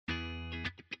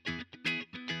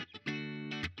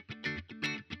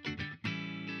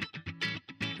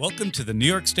Welcome to the New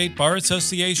York State Bar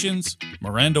Association's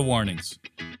Miranda Warnings,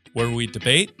 where we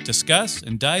debate, discuss,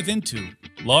 and dive into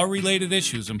law-related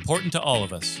issues important to all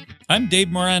of us. I'm Dave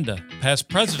Miranda, past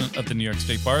president of the New York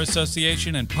State Bar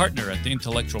Association and partner at the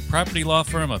intellectual property law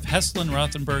firm of Heslin,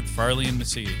 Rothenberg, Farley, and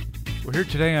Mesiti. We're here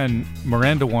today on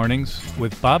Miranda Warnings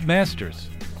with Bob Masters,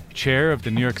 chair of the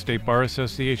New York State Bar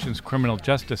Association's Criminal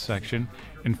Justice Section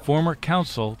and former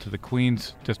counsel to the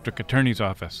Queens District Attorney's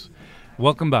Office.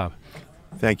 Welcome, Bob.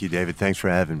 Thank you, David. Thanks for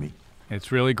having me.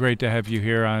 It's really great to have you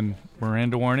here on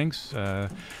Miranda Warnings, to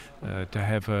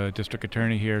have a district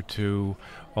attorney here to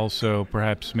also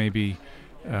perhaps maybe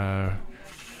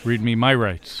read me my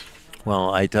rights.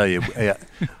 Well, I tell you,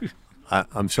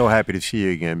 I'm so happy to see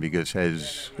you again because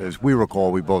as we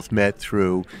recall, we both met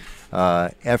through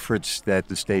efforts that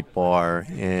the State Bar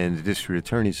and the District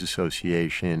Attorneys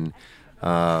Association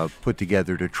put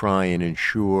together to try and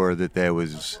ensure that there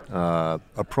was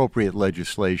appropriate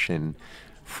legislation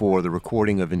for the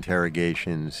recording of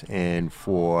interrogations and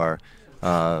for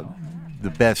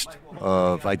the best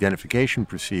of identification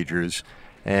procedures.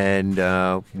 And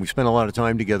we spent a lot of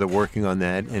time together working on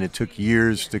that, and it took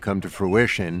years to come to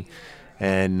fruition.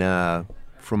 And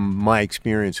from my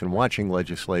experience in watching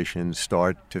legislation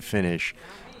start to finish,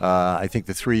 I think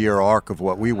the 3-year arc of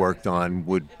what we worked on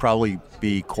would probably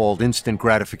be called instant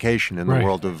gratification in the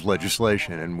world of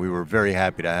legislation, and we were very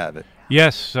happy to have it.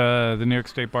 Yes, the New York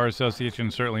State Bar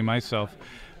Association, certainly myself,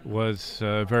 was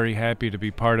very happy to be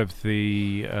part of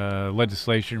the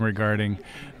legislation regarding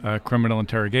criminal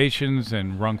interrogations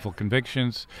and wrongful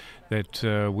convictions that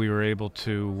we were able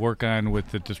to work on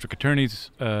with the District Attorneys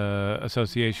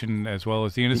Association as well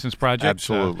as the Innocence Project.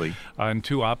 Absolutely. On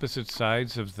two opposite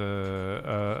sides of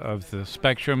the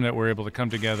spectrum that we're able to come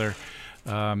together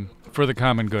for the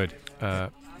common good.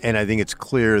 And I think it's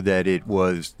clear that it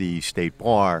was the State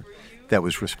Bar that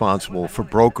was responsible for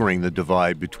brokering the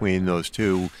divide between those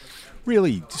two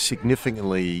really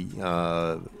significantly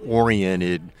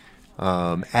oriented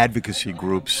advocacy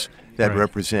groups that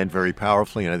represent very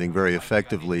powerfully and I think very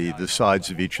effectively the sides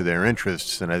of each of their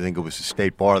interests. And I think it was the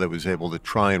State Bar that was able to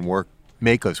try and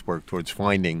make us work towards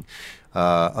finding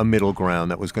a middle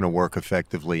ground that was going to work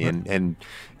effectively. And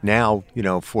now,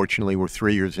 fortunately, we're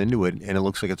 3 years into it, and it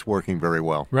looks like it's working very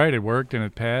well. Right, it worked and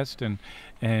it passed, and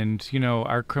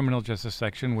our criminal justice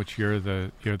section, which you're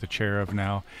the chair of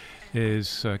now,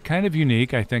 is kind of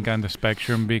unique, I think, on the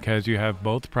spectrum because you have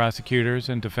both prosecutors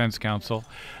and defense counsel,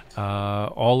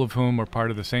 all of whom are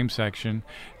part of the same section,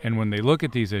 and when they look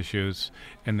at these issues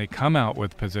and they come out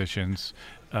with positions,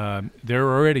 they're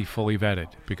already fully vetted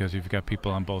because you've got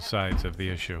people on both sides of the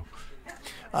issue.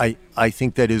 I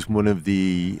think that is one of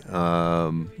the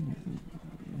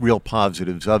real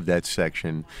positives of that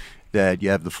section, that you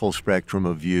have the full spectrum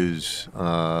of views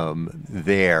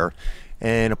there.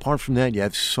 And apart from that, you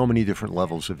have so many different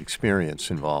levels of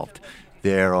experience involved.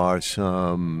 There are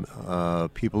some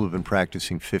people who've been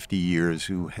practicing 50 years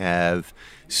who have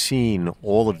seen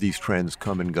all of these trends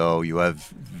come and go. You have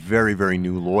very, very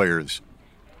new lawyers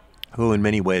who, in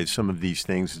many ways, some of these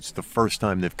things, it's the first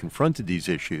time they've confronted these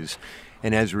issues.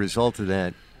 And as a result of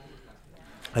that,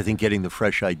 I think getting the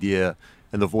fresh idea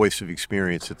and the voice of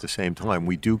experience at the same time,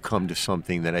 we do come to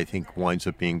something that I think winds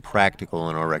up being practical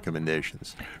in our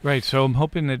recommendations. Right. So I'm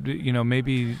hoping that,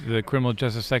 maybe the criminal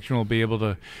justice section will be able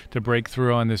to break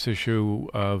through on this issue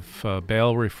of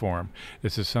bail reform.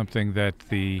 This is something that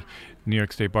the New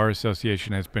York State Bar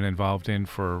Association has been involved in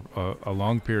for a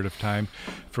long period of time.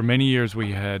 For many years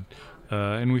we had,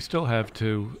 and we still have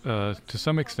to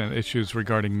some extent, issues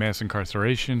regarding mass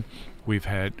incarceration. We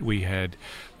had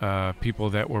people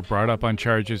that were brought up on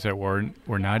charges that were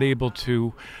not able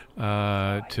to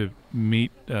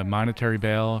meet monetary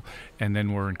bail and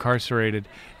then were incarcerated.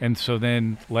 And so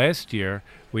then last year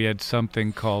we had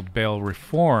something called bail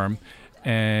reform.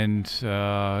 And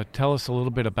tell us a little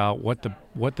bit about what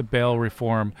the bail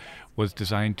reform was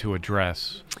designed to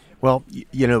address. Well,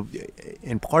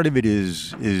 and part of it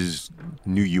is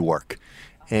New York.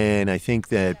 And I think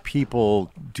that people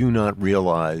do not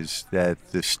realize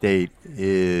that the state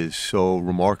is so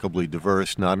remarkably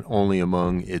diverse, not only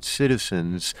among its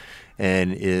citizens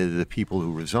and the people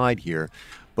who reside here,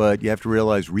 but you have to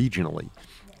realize regionally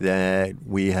that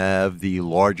we have the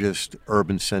largest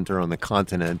urban center on the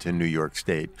continent in New York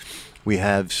State. We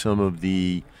have some of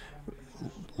the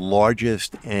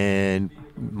largest and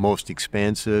most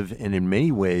expansive and in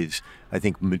many ways, I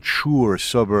think, mature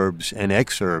suburbs and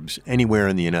exurbs anywhere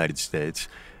in the United States.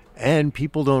 And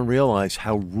people don't realize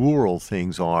how rural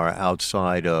things are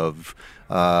outside of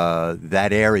that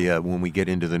area when we get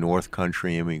into the North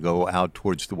Country and we go out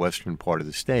towards the western part of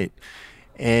the state.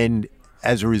 And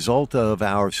as a result of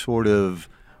our sort of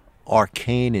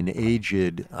arcane and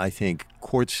aged, I think,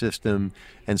 court system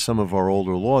and some of our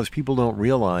older laws, people don't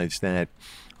realize that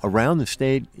around the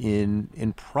state,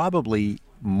 in probably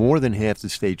more than half the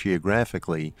state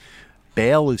geographically,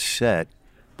 bail is set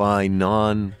by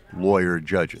non-lawyer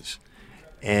judges.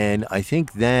 And I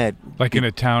think that... Like in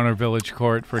a town or village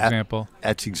court, for example?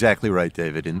 That's exactly right,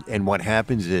 David. And what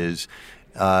happens is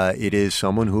it is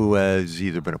someone who has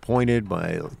either been appointed by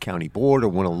a county board or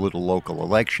won a little local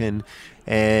election,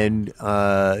 and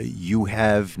you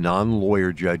have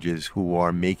non-lawyer judges who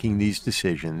are making these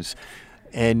decisions.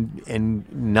 And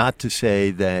not to say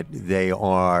that they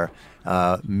are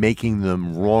making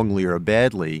them wrongly or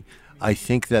badly. I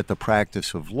think that the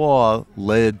practice of law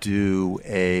led to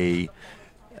a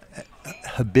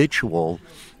habitual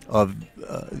of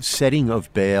setting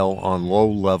of bail on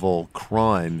low-level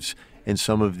crimes in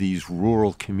some of these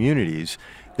rural communities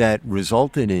that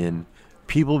resulted in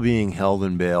people being held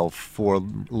in bail for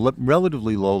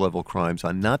relatively low-level crimes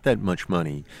on not that much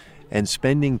money and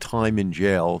spending time in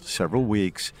jail, several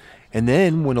weeks. And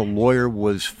then when a lawyer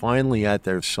was finally at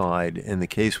their side and the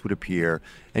case would appear,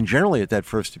 and generally at that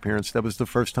first appearance, that was the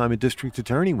first time a district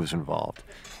attorney was involved.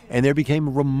 And there became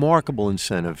a remarkable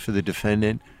incentive for the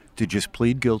defendant to just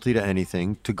plead guilty to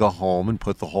anything, to go home and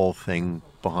put the whole thing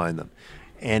behind them.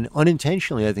 And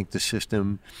unintentionally, I think the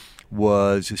system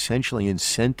was essentially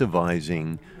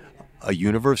incentivizing a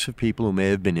universe of people who may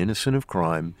have been innocent of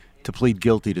crime to plead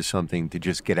guilty to something to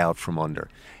just get out from under.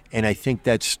 And I think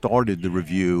that started the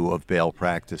review of bail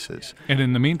practices. And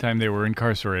in the meantime, they were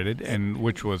incarcerated, and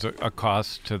which was a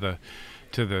cost to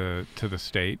the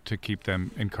state to keep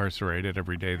them incarcerated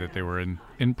every day that they were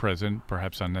in prison,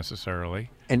 perhaps unnecessarily.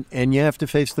 And you have to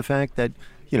face the fact that,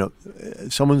 you know,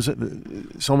 someone's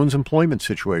employment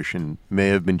situation may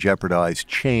have been jeopardized,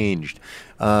 changed.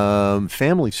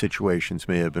 Family situations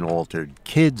may have been altered.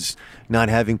 Kids not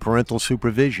having parental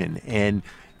supervision. And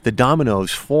the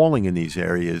dominoes falling in these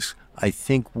areas, I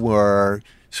think, were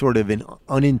sort of an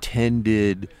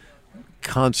unintended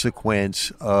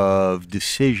consequence of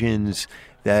decisions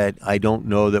that I don't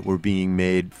know that were being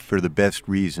made for the best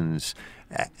reasons,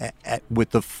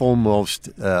 with the fullmost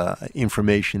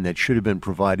information that should have been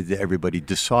provided to everybody,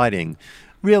 deciding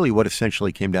really what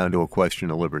essentially came down to a question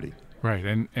of liberty. Right,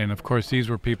 and of course these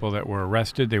were people that were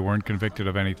arrested, they weren't convicted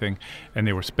of anything, and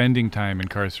they were spending time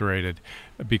incarcerated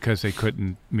because they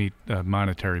couldn't meet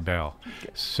monetary bail.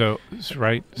 So,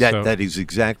 right? That is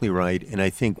exactly right, and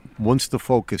I think once the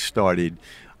focus started,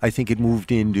 I think it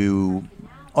moved into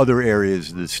other areas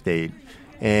of the state.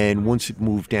 And once it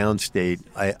moved downstate,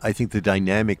 I think the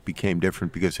dynamic became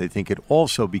different because I think it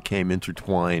also became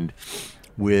intertwined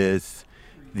with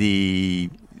the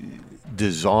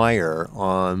desire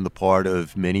on the part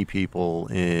of many people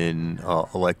in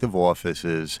elective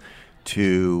offices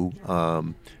to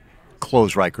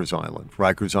close Rikers Island.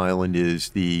 Rikers Island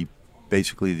is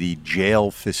basically the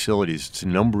jail facilities. It's a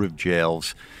number of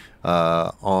jails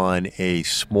on a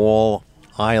small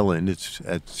island.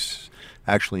 It's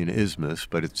actually an isthmus,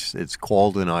 but it's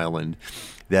called an island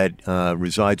that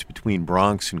resides between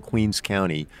Bronx and Queens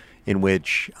County, in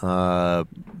which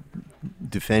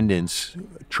defendants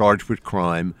charged with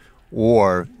crime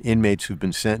or inmates who've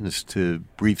been sentenced to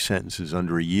brief sentences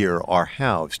under a year are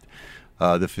housed.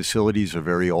 The facilities are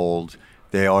very old,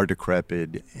 they are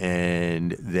decrepit,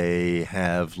 and they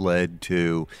have led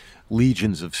to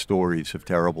legions of stories of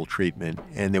terrible treatment,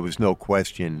 and there was no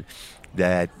question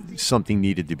that something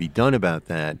needed to be done about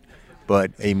that.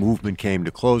 But a movement came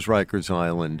to close Rikers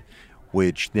Island,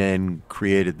 which then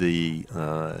created the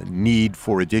need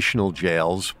for additional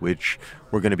jails, which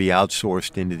were going to be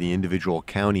outsourced into the individual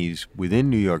counties within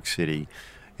New York City.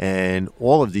 And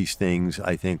all of these things,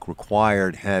 I think,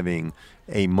 required having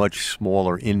a much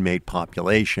smaller inmate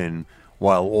population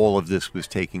while all of this was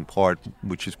taking part,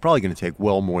 which is probably going to take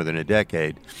well more than a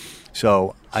decade.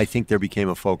 So I think there became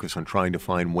a focus on trying to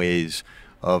find ways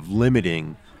of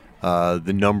limiting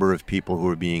the number of people who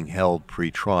are being held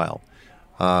pre-trial.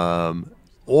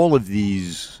 All of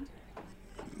these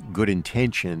good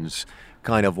intentions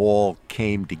kind of all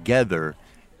came together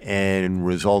and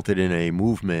resulted in a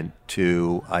movement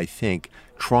to, I think,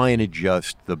 try and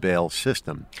adjust the bail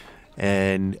system.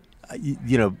 And,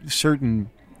 you know,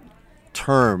 certain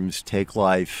terms take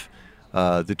life.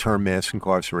 The term mass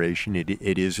incarceration,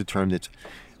 it is a term that's,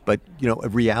 but, you know, a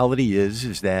reality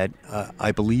is that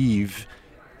I believe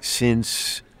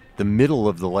since the middle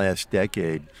of the last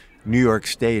decade, New York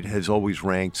State has always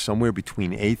ranked somewhere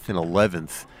between 8th and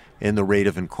 11th in the rate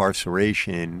of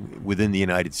incarceration within the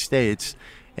United States.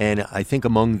 And I think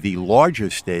among the larger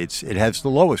states, it has the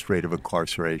lowest rate of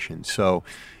incarceration. So,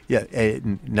 yeah,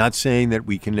 not saying that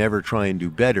we can never try and do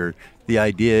better. The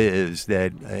idea is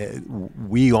that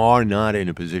we are not in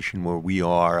a position where we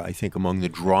are, I think, among the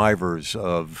drivers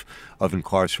of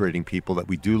incarcerating people, that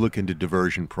we do look into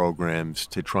diversion programs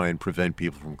to try and prevent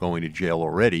people from going to jail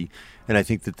already. And I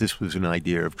think that this was an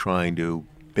idea of trying to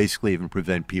basically even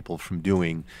prevent people from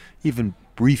doing even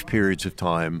brief periods of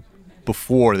time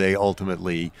before they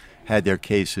ultimately had their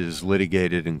cases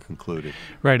litigated and concluded.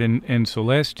 Right, and so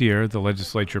last year the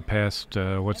legislature passed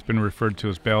what's been referred to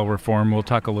as bail reform. We'll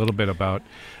talk a little bit about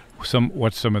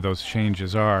what some of those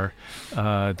changes are.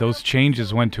 Those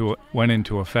changes went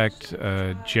into effect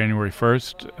January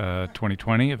 1st,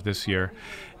 2020 of this year,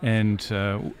 and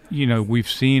we've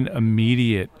seen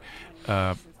immediate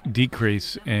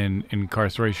decrease in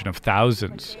incarceration of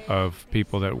thousands of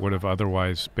people that would have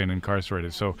otherwise been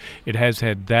incarcerated. So it has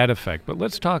had that effect. But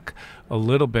let's talk a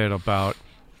little bit about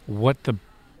what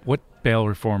bail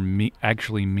reform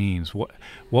actually means.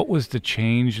 What was the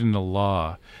change in the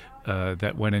law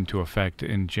that went into effect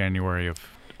in January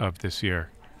of this year?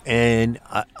 And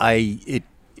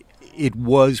it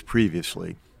was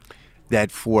previously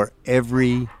that for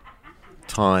every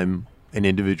time an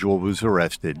individual was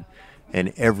arrested,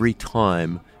 and every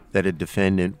time that a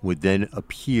defendant would then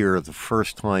appear the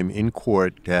first time in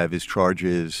court to have his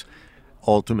charges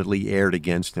ultimately aired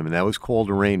against him, and that was called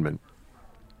arraignment.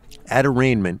 At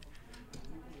arraignment,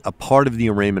 a part of the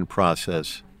arraignment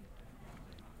process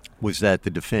was that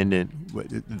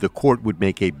the court would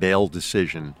make a bail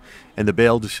decision, and the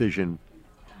bail decision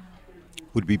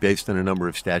would be based on a number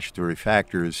of statutory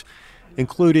factors,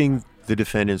 including the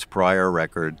defendant's prior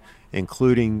record,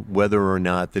 including whether or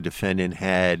not the defendant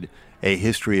had a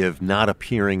history of not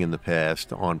appearing in the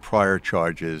past on prior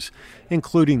charges,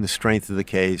 including the strength of the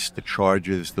case, the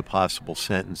charges, the possible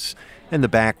sentence, and the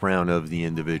background of the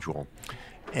individual.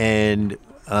 And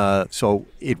so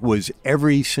it was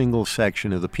every single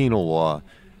section of the penal law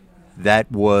that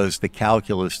was the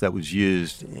calculus that was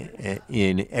used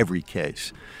in every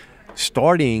case.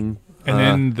 Starting...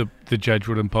 And then the judge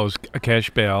would impose a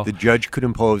cash bail. The judge could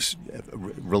impose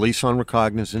release on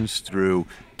recognizance through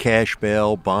cash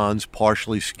bail, bonds,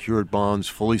 partially secured bonds,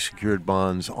 fully secured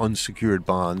bonds, unsecured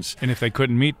bonds. And if they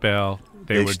couldn't meet bail,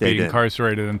 they would be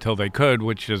incarcerated until they could,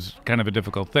 which is kind of a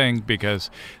difficult thing because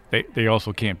they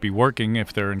also can't be working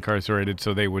if they're incarcerated,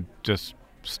 so they would just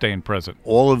stay in prison.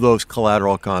 All of those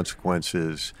collateral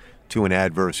consequences to an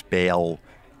adverse bail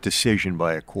decision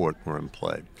by a court were in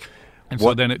play. And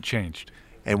so then it changed.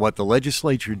 And what the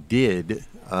legislature did,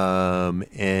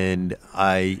 and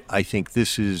I think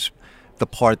this is the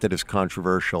part that is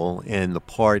controversial and the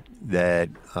part that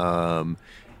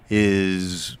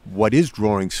is what is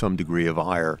drawing some degree of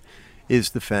ire, is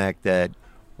the fact that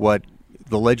what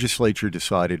the legislature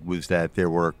decided was that there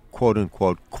were,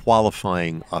 quote-unquote,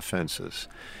 qualifying offenses.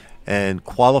 And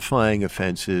qualifying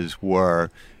offenses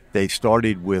were, they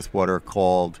started with what are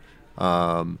called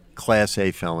Class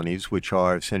A felonies, which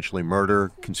are essentially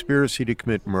murder, conspiracy to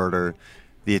commit murder,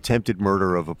 the attempted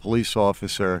murder of a police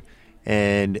officer,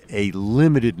 and a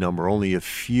limited number, only a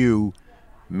few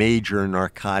major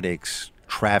narcotics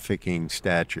trafficking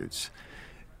statutes.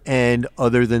 And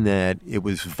other than that, it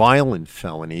was violent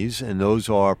felonies, and those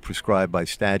are prescribed by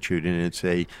statute, and it's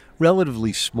a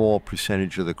relatively small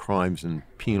percentage of the crimes in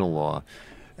penal law,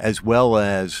 as well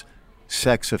as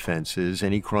sex offenses,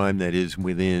 any crime that is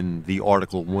within the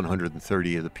Article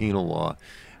 130 of the penal law,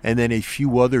 and then a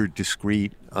few other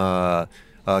discrete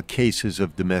cases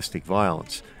of domestic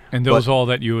violence. And those all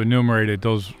that you enumerated,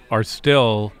 those are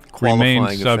still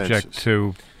remain subject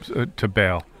to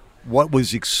bail. What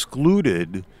was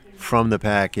excluded from the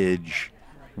package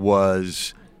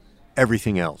was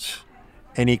everything else.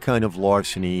 Any kind of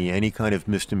larceny, any kind of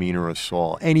misdemeanor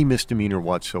assault, any misdemeanor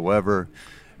whatsoever,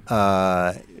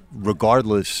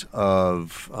 regardless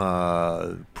of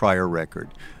prior record.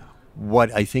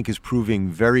 What I think is proving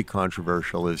very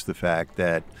controversial is the fact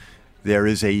that there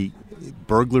is a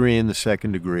burglary in the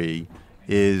second degree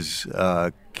is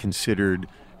considered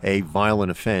a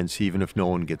violent offense even if no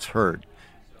one gets hurt.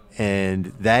 And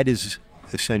that is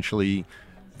essentially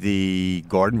the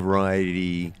garden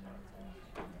variety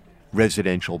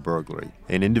residential burglary.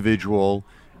 An individual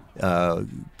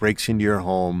breaks into your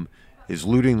home, is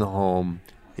looting the home,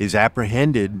 is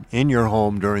apprehended in your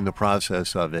home during the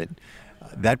process of it.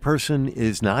 That person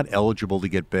is not eligible to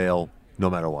get bail no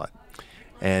matter what.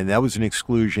 And that was an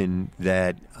exclusion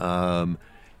that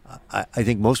I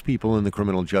think most people in the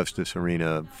criminal justice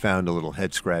arena found a little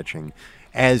head-scratching,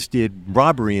 as did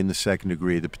robbery in the second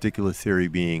degree, the particular theory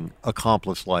being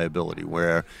accomplice liability,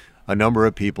 where a number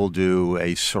of people do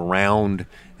a surround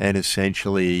and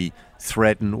essentially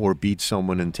threaten or beat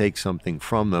someone and take something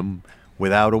from them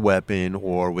without a weapon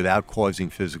or without causing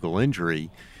physical injury.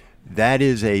 That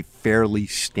is a fairly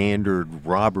standard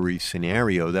robbery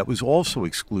scenario that was also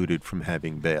excluded from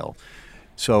having bail.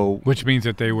 So, which means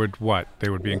that they would what? They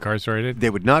would be incarcerated? They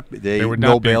would not. They would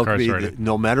not be incarcerated.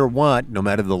 No matter what, no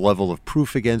matter the level of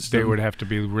proof against them, they would have to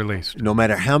be released. No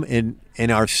matter how. And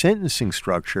our sentencing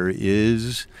structure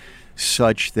is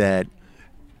such that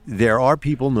there are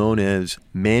people known as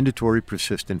mandatory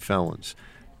persistent felons.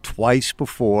 Twice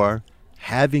before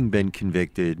having been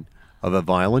convicted of a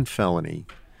violent felony,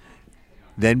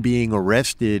 then being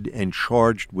arrested and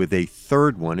charged with a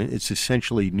third one. It's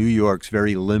essentially New York's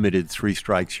very limited 3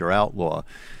 strikes you're outlaw.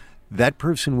 That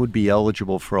person would be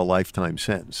eligible for a lifetime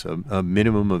sentence, a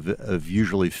minimum of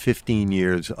usually 15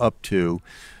 years up to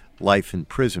life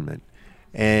imprisonment.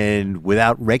 And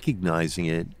without recognizing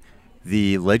it,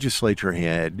 the legislature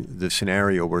had the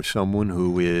scenario where someone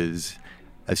who is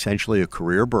essentially a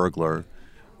career burglar,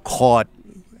 caught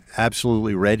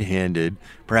absolutely red-handed,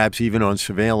 perhaps even on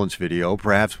surveillance video,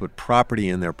 perhaps with property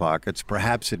in their pockets,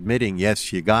 perhaps admitting,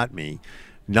 yes, you got me,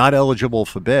 not eligible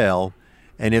for bail,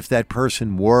 and if that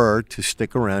person were to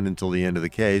stick around until the end of the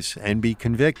case and be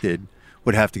convicted,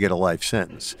 would have to get a life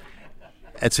sentence.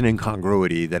 That's an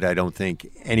incongruity that I don't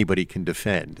think anybody can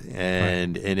defend.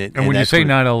 And when you say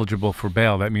not eligible for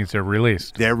bail, that means they're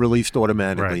released. They're released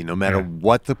automatically, right. No matter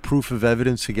what the proof of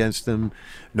evidence against them,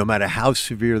 no matter how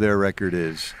severe their record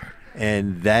is.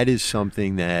 And that is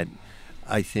something that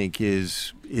I think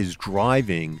is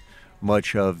driving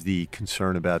much of the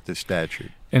concern about this statute.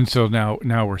 And so now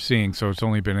we're seeing, so it's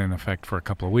only been in effect for a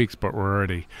couple of weeks, but we're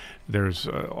already, there's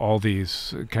all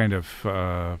these kind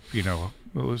of,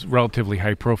 relatively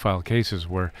high-profile cases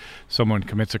where someone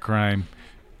commits a crime,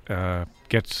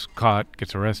 gets caught,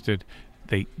 gets arrested,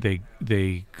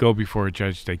 they go before a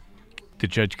judge, the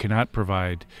judge cannot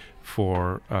provide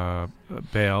for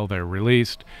bail, they're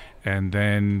released, and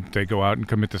then they go out and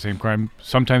commit the same crime.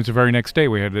 Sometimes the very next day,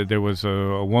 there was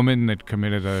a woman that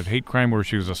committed a hate crime where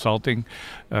she was assaulted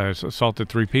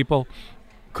 3 people,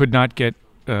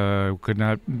 no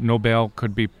bail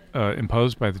could be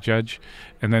imposed by the judge,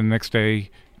 and then the next day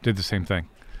did the same thing,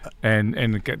 and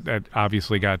that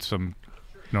obviously got some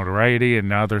notoriety, and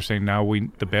now they're saying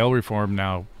the bail reform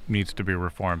now needs to be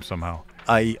reformed somehow.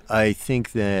 I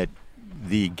think that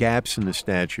the gaps in the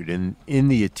statute and in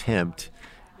the attempt.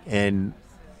 And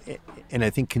I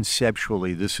think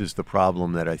conceptually this is the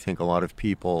problem that I think a lot of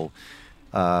people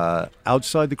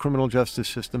outside the criminal justice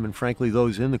system, and frankly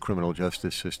those in the criminal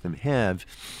justice system, have,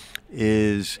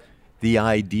 is the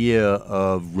idea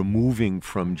of removing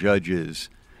from judges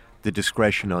the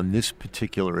discretion on this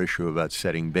particular issue about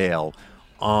setting bail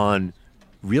on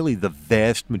really the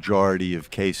vast majority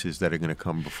of cases that are going to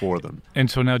come before them.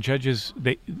 And so now judges,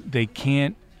 they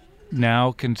can't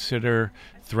now consider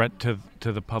threat to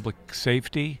the public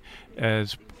safety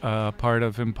as part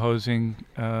of imposing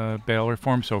bail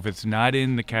reform. So if it's not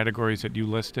in the categories that you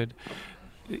listed,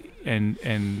 and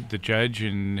the judge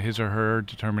in his or her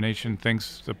determination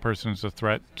thinks the person is a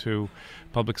threat to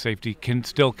public safety,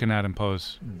 cannot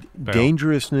impose bail.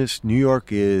 Dangerousness. New York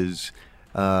is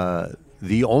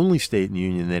the only state in the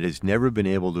union that has never been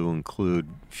able to include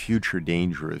future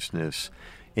dangerousness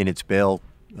in its bail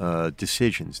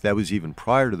decisions. That was even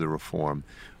prior to the reform.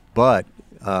 But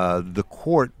the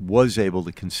court was able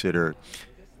to consider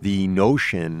the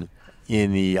notion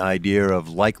in the idea of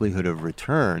likelihood of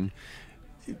return.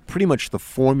 Pretty much the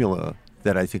formula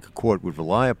that I think a court would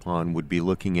rely upon would be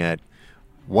looking at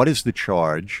what is the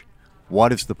charge,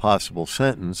 what is the possible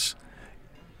sentence,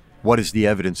 what is the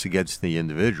evidence against the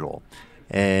individual.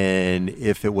 And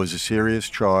if it was a serious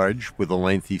charge with a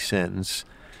lengthy sentence,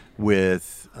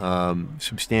 with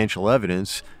substantial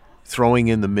evidence, throwing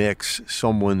in the mix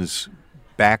someone's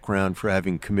background for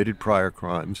having committed prior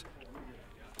crimes,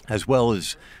 as well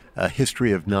as a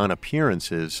history of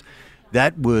non-appearances,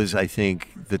 that was, I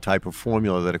think, the type of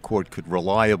formula that a court could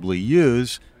reliably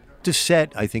use to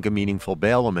set, I think, a meaningful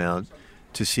bail amount,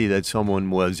 to see that someone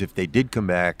was, if they did come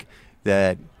back,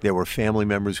 that there were family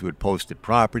members who had posted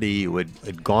property, who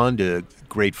had gone to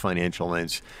great financial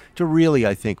lengths to really,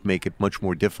 I think, make it much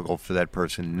more difficult for that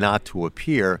person not to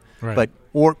appear, right. But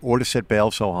or to set bail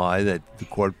so high that the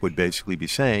court would basically be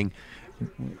saying,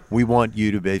 we want you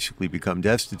to basically become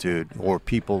destitute, or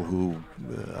people who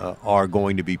are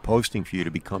going to be posting for you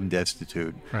to become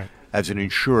destitute, right, as an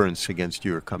insurance against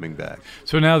your coming back.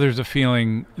 So now there's a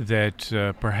feeling that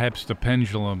perhaps the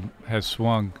pendulum has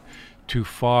swung too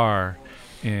far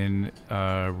in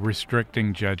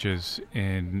restricting judges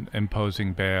in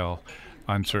imposing bail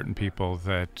on certain people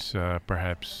that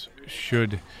perhaps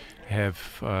should have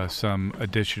some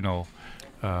additional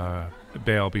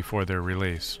bail before they're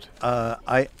released.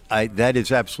 That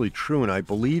is absolutely true, and I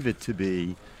believe it to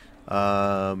be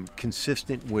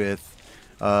consistent with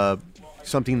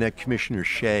something that Commissioner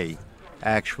Shea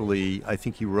actually, I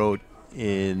think he wrote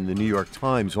in the New York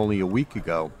Times only a week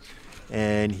ago,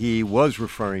 and he was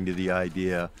referring to the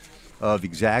idea of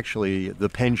exactly the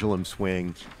pendulum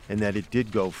swing, and that it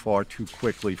did go far too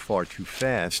quickly, far too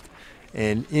fast.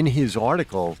 And in his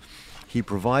article, he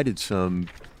provided some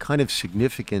kind of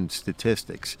significant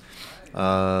statistics.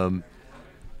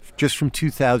 Just from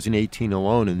 2018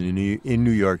 alone in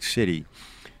New York City,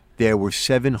 there were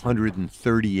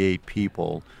 738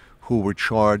 people who were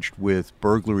charged with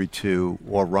burglary 2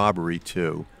 or robbery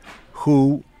 2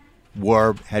 who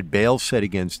had bail set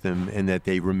against them and that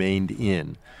they remained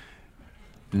in.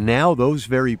 Now those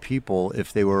very people,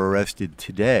 if they were arrested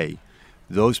today,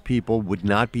 those people would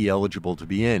not be eligible to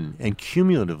be in. And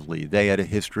cumulatively, they had a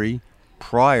history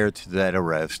prior to that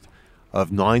arrest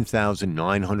of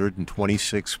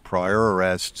 9,926 prior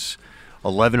arrests,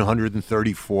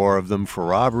 1,134 of them for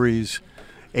robberies,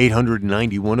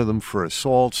 891 of them for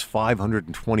assaults,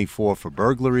 524 for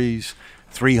burglaries,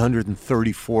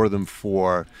 334 of them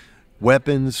for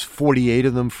weapons, 48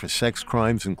 of them for sex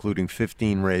crimes, including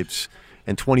 15 rapes,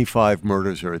 and 25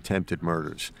 murders or attempted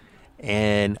murders.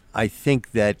 And I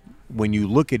think that when you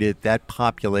look at it, that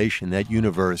population, that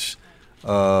universe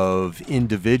of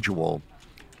individual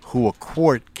who a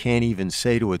court can't even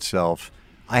say to itself,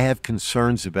 I have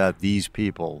concerns about these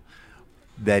people,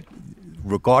 that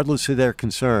regardless of their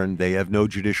concern, they have no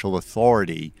judicial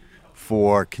authority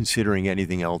for considering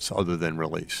anything else other than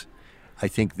release. I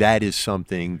think that is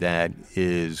something that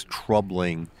is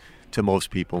troubling to most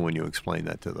people when you explain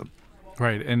that to them.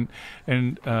 Right, and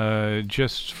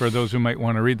just for those who might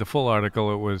want to read the full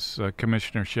article, it was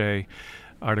Commissioner Shea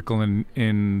article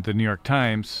in the New York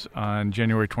Times on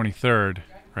January 23rd,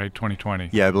 right, 2020.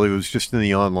 Yeah, I believe it was just in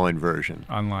the online version.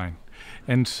 Online.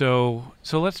 And so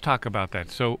let's talk about that.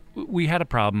 So we had a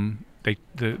problem.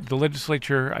 The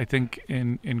legislature, I think,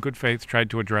 in good faith,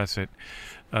 tried to address it.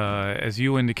 As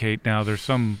you indicate now, there's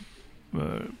some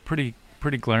pretty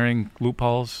glaring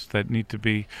loopholes that need to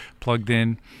be plugged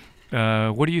in.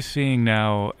 What are you seeing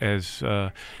now as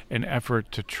an effort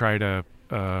to try to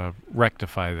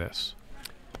rectify this?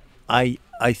 I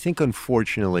think,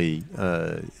 unfortunately,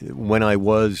 when I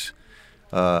was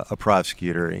a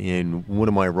prosecutor, in one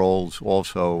of my roles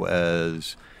also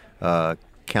as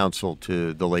counsel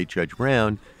to the late Judge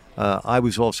Brown, I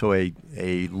was also a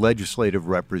legislative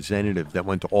representative that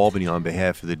went to Albany on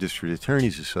behalf of the District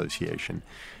Attorneys Association.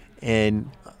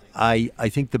 And I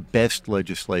think the best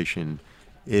legislation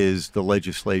is the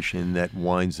legislation that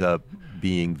winds up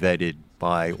being vetted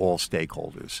by all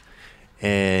stakeholders.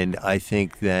 And I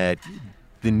think that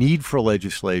the need for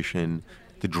legislation,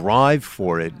 the drive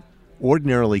for it,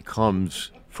 ordinarily comes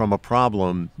from a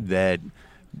problem that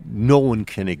no one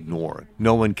can ignore.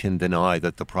 No one can deny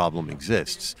that the problem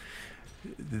exists.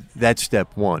 That's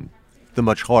step one. The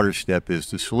much harder step is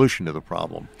the solution to the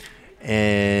problem.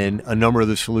 And a number of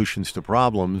the solutions to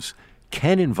problems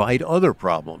can invite other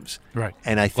problems. Right.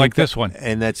 And I think like this one.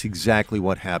 And that's exactly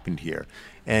what happened here.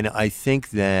 And I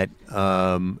think that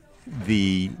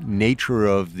the nature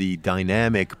of the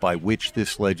dynamic by which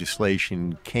this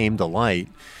legislation came to light,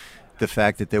 the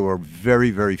fact that there were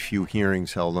very, very few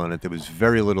hearings held on it, there was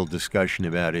very little discussion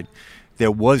about it,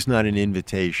 there was not an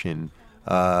invitation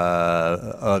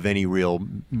of any real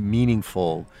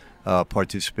meaningful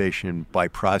participation by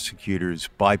prosecutors,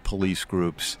 by police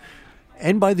groups,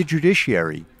 and by the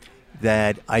judiciary,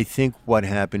 that I think what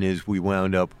happened is we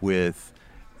wound up with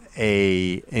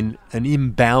an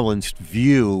imbalanced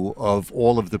view of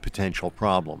all of the potential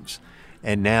problems.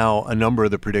 And now a number of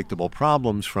the predictable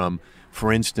problems from,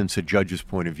 for instance, a judge's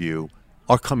point of view,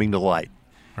 are coming to light.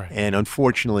 Right. And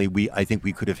unfortunately, I think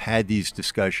we could have had these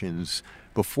discussions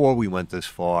before we went this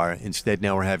far. Instead,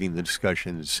 now we're having the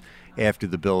discussions after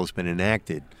the bill has been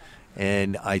enacted.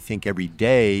 And I think every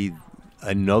day,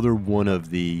 another one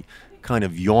of the kind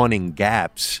of yawning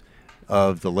gaps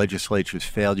of the legislature's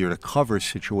failure to cover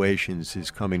situations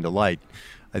is coming to light.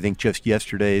 I think just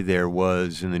yesterday there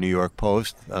was in the New York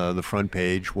Post, the front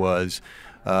page was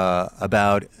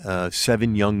about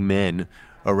 7 young men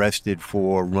arrested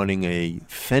for running a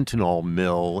fentanyl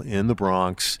mill in the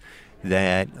Bronx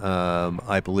that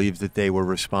I believe that they were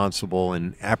responsible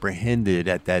and apprehended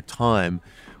at that time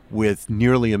with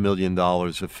nearly $1 million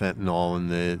of fentanyl, and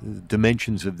the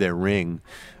dimensions of their ring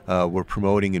were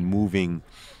promoting and moving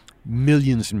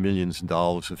millions and millions of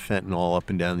dollars of fentanyl up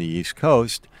and down the East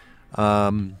Coast.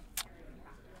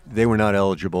 they were not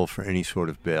eligible for any sort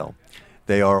of bail.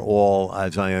 They are all,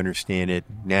 as I understand it,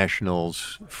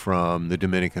 nationals from the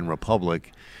Dominican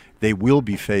Republic. They will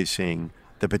be facing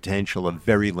the potential of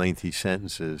very lengthy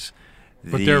sentences.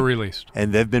 But they're released.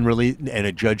 And they've been released, and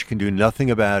a judge can do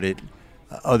nothing about it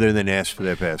other than ask for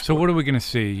their passport. So what are we going to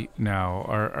see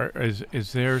now?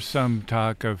 Is there some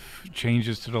talk of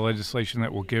changes to the legislation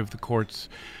that will give the courts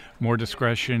more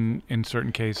discretion in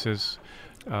certain cases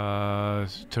to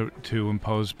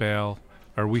impose bail?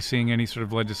 Are we seeing any sort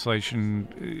of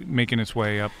legislation making its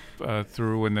way up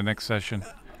through in the next session?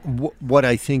 What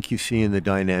I think you see in the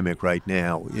dynamic right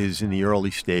now is in the early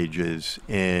stages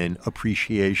an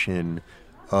appreciation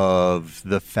of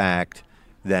the fact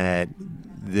that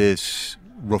this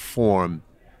reform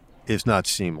is not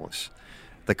seamless.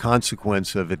 The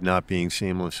consequence of it not being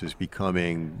seamless is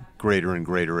becoming greater and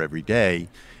greater every day,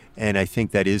 and I think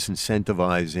that is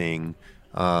incentivizing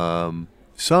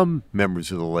some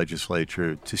members of the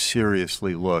legislature to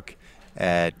seriously look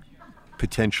at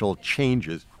potential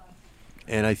changes.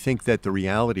 And I think that the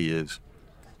reality is,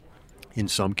 in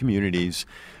some communities,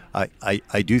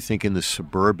 I do think in the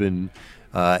suburban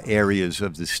areas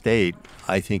of the state,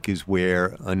 I think is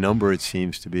where a number, it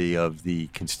seems to be, of the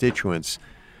constituents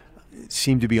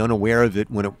seem to be unaware of it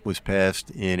when it was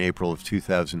passed in April of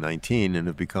 2019 and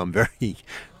have become very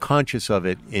conscious of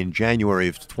it in January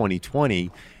of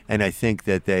 2020. And I think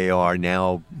that they are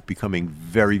now becoming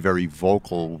very, very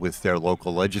vocal with their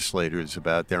local legislators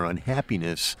about their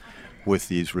unhappiness with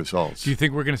these results. Do you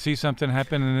think we're going to see something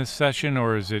happen in this session,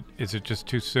 or is it just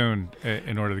too soon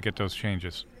in order to get those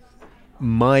changes?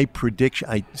 My prediction,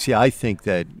 I think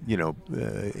that,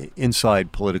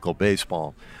 inside political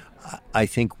baseball, I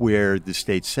think where the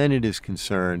state Senate is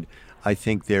concerned, I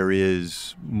think there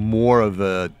is more of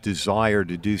a desire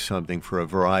to do something for a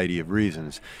variety of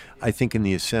reasons. I think in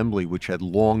the Assembly, which had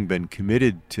long been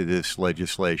committed to this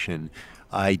legislation,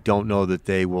 I don't know that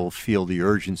they will feel the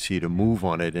urgency to move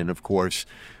on it. And of course,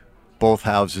 both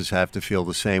houses have to feel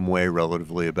the same way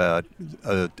relatively about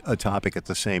a topic at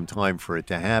the same time for it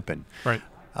to happen. Right.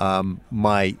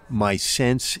 My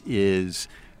sense is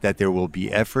that there will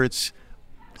be efforts.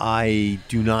 I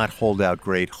do not hold out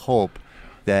great hope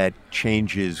that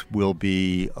changes will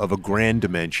be of a grand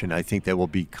dimension. I think they will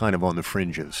be kind of on the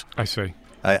fringes. I see.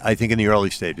 I think in the early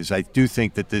stages. I do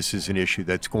think that this is an issue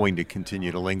that's going to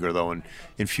continue to linger, though, in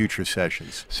future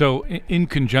sessions. So in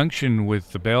conjunction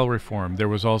with the bail reform, there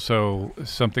was also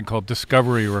something called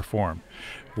discovery reform,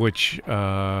 which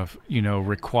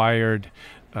required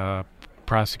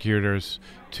prosecutors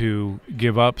to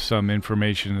give up some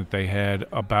information that they had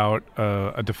about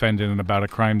a defendant and about a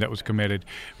crime that was committed,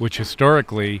 which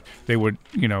historically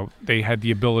they had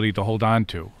the ability to hold on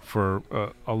to for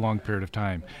a long period of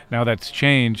time. Now that's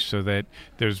changed so that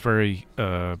there's very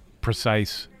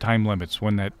precise time limits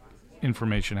when that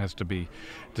information has to be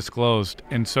disclosed,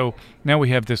 and so now we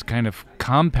have this kind of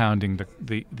compounding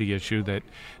the issue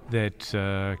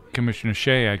that Commissioner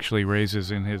Shea actually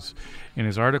raises in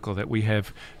his article, that we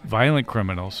have violent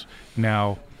criminals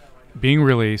now being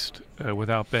released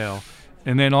without bail,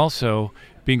 and then also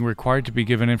being required to be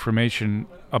given information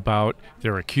about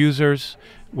their accusers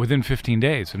within 15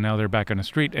 days, and now they're back on the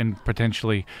street and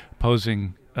potentially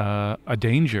posing a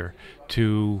danger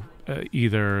to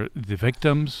either the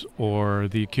victims or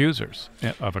the accusers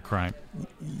of a crime.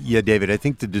 Yeah, David, I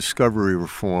think the discovery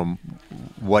reform,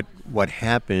 what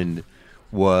happened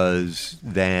was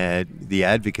that the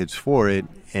advocates for it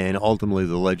and ultimately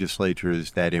the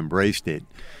legislatures that embraced it,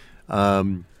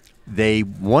 they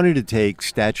wanted to take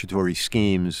statutory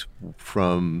schemes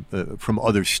from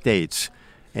other states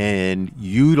and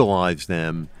utilize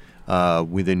them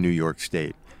within New York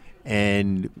State.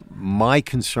 And my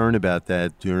concern about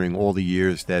that during all the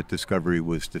years that discovery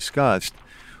was discussed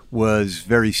was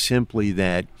very simply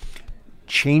that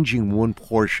changing one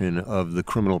portion of the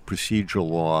criminal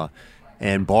procedural law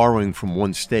and borrowing from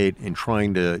one state and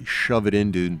trying to shove it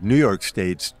into New York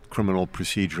State's criminal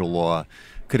procedural law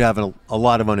could have a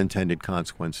lot of unintended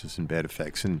consequences and bad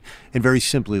effects. And very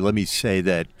simply, let me say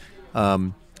that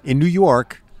in New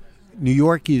York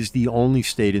is the only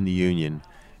state in the union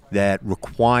that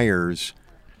requires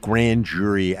grand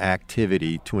jury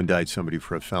activity to indict somebody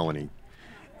for a felony.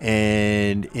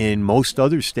 And in most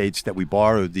other states that we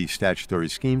borrowed these statutory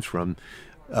schemes from,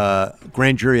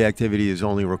 grand jury activity is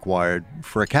only required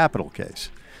for a capital case.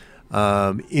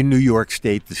 In New York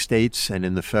State, the states and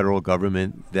in the federal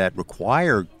government that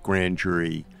require grand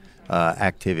jury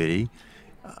activity,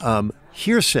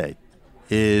 hearsay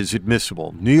is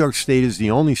admissible. New York State is the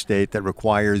only state that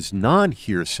requires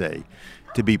non-hearsay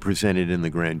to be presented in the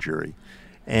grand jury.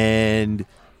 And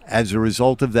as a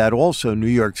result of that, also, New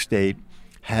York State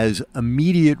has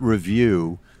immediate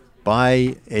review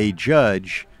by a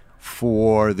judge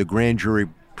for the grand jury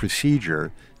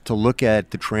procedure to look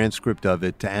at the transcript of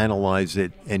it, to analyze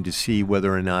it, and to see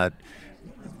whether or not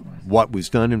what was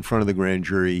done in front of the grand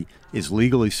jury is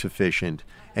legally sufficient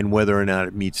and whether or not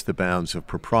it meets the bounds of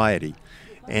propriety.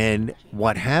 And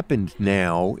what happened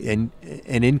now, and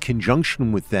in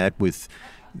conjunction with that, with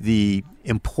the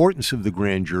importance of the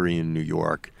grand jury in New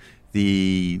York,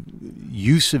 the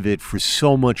use of it for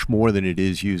so much more than it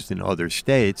is used in other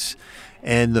states,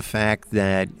 and the fact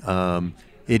that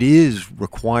it is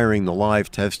requiring the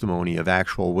live testimony of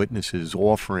actual witnesses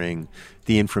offering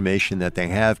the information that they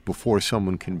have before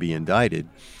someone can be indicted.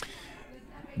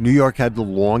 New York had the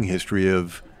long history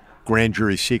of grand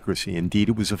jury secrecy. Indeed,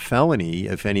 it was a felony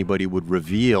if anybody would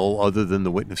reveal, other than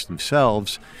the witness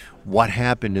themselves, what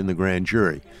happened in the grand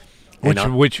jury.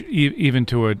 Even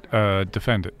to a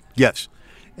defendant. Yes.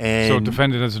 And so a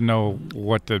defendant doesn't know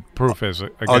what the proof is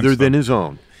against other than them. his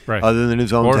own. Right. Other than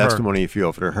his own Or testimony, if you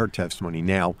offer her testimony.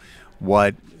 Now,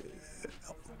 what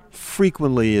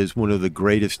frequently is one of the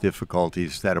greatest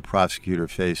difficulties that a prosecutor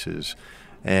faces,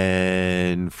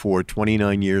 and for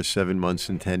 29 years, 7 months,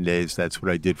 and 10 days, that's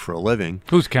what I did for a living.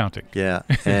 Who's counting? Yeah,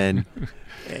 and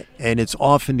it's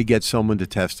often to get someone to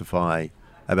testify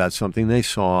about something they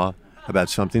saw, about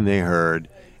something they heard,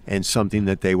 and something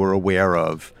that they were aware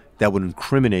of that would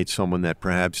incriminate someone that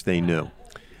perhaps they knew.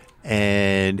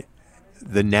 And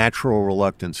the natural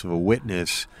reluctance of a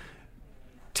witness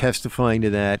testifying to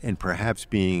that and perhaps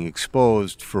being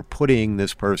exposed for putting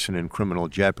this person in criminal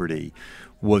jeopardy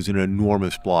was an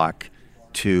enormous block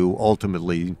to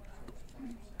ultimately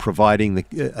providing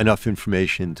enough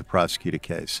information to prosecute a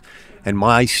case. And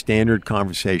my standard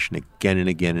conversation again and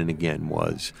again and again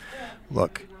was,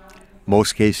 look,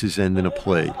 most cases end in a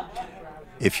plea.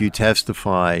 If you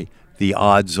testify, the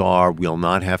odds are we'll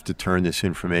not have to turn this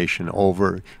information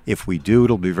over. If we do,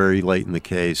 it'll be very late in the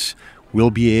case.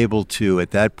 We'll be able to, at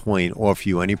that point, offer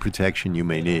you any protection you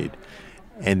may need.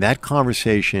 And that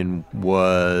conversation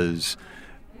was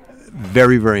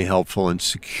very, very helpful in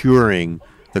securing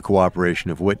the cooperation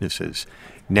of witnesses.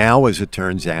 Now, as it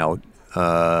turns out,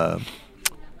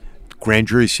 grand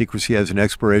jury secrecy has an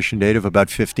expiration date of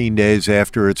about 15 days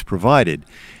after it's provided.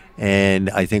 And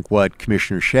I think what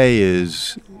Commissioner Shea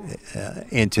is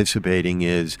anticipating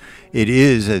is,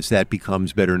 as that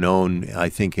becomes better known, I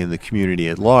think, in the community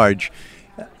at large,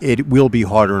 it will be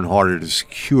harder and harder to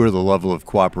secure the level of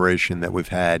cooperation that we've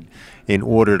had in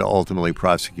order to ultimately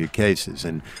prosecute cases.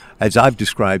 And as I've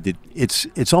described it,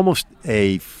 it's almost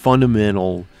a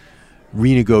fundamental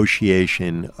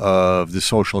renegotiation of the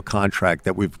social contract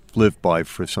that we've lived by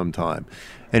for some time.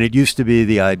 And it used to be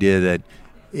the idea that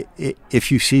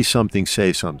if you see something,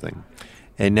 say something.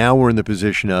 And now we're in the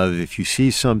position of, if you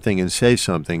see something and say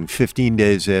something, 15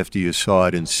 days after you saw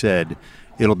it and said,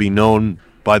 it'll be known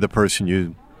by the person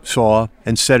you saw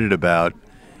and said it about,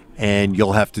 and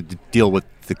you'll have to deal with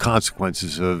the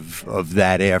consequences of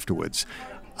that afterwards.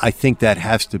 I think that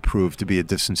has to prove to be a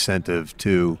disincentive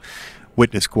to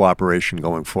witness cooperation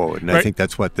going forward. And right. I think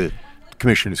that's what the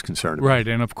Commission is concerned about. Right,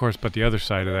 and of course, but the other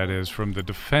side of that is, from the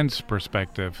defense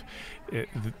perspective,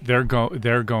 they're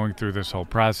going through this whole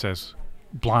process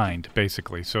blind,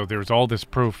 basically. So there's all this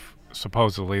proof,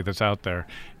 supposedly, that's out there,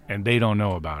 and they don't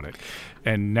know about it.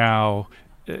 And now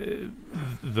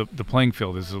the playing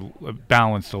field is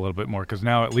balanced a little bit more, because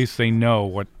now at least they know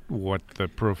what the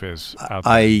proof is out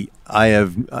there.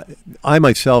 I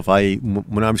myself,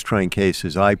 when I was trying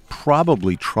cases, I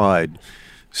probably tried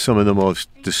some of the most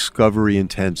discovery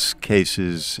intense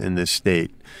cases in this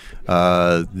state.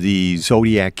 The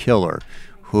Zodiac Killer,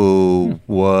 who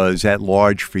was at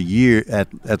large for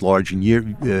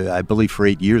I believe for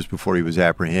 8 years before he was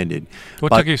apprehended.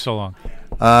 What took you so long?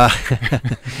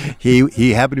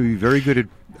 He happened to be very good at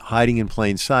hiding in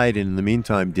plain sight, and in the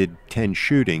meantime did 10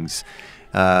 shootings,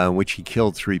 which he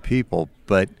killed 3 people.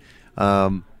 But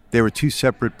there were 2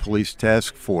 separate police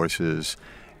task forces,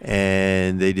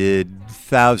 and they did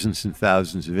thousands and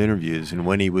thousands of interviews. And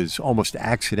when he was almost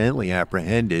accidentally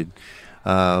apprehended,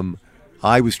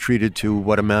 I was treated to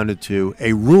what amounted to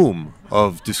a room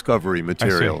of discovery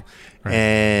material. Right.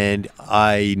 And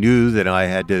I knew that I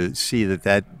had to see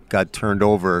that got turned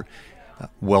over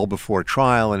well before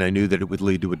trial, and I knew that it would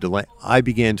lead to a delay. I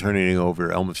began turning it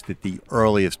over almost at the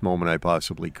earliest moment I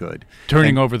possibly could.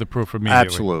 Turning over the proof immediately.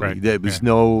 Absolutely. Right. There was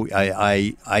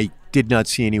I did not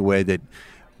see any way that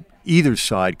either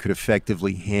side could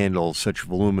effectively handle such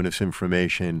voluminous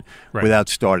information Right. without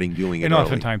starting doing it And early.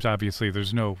 oftentimes, obviously,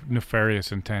 there's no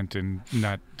nefarious intent in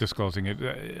not disclosing it.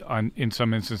 In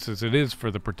some instances, it is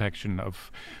for the protection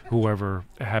of whoever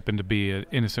happened to be an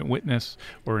innocent witness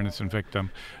or innocent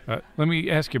victim. Let me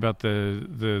ask you about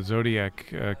the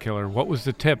Zodiac killer. What was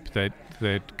the tip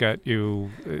that got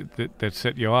you that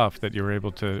set you off, that you were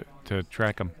able to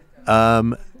track him?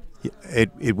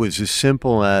 It was as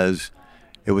simple as,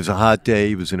 it was a hot day,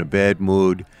 he was in a bad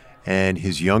mood, and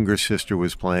his younger sister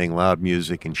was playing loud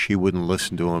music, and she wouldn't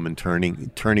listen to him, and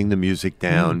turning the music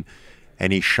down,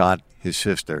 and he shot his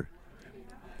sister,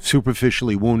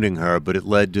 superficially wounding her, but it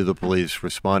led to the police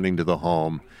responding to the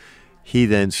home. He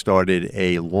then started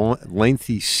a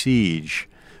lengthy siege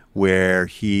where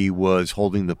he was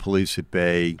holding the police at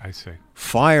bay, I see.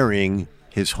 firing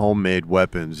his homemade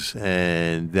weapons,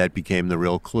 and that became the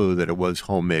real clue that it was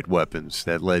homemade weapons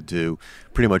that led to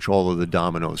pretty much all of the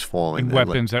dominoes falling. And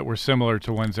weapons that were similar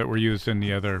to ones that were used in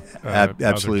the other Absolutely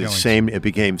other the killings. same. It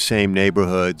became same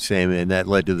neighborhood, same, and that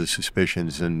led to the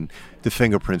suspicions, and the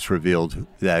fingerprints revealed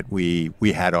that we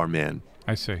had our man.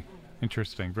 I see.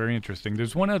 Interesting. Very interesting.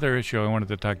 There's one other issue I wanted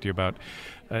to talk to you about,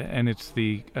 and it's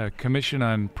the Commission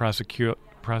on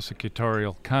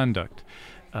Prosecutorial Conduct.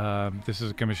 This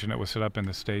is a commission that was set up in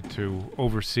the state to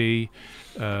oversee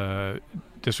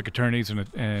district attorneys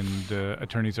and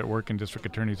attorneys that work in district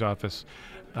attorney's office,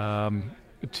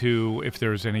 to, if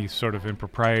there's any sort of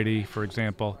impropriety, for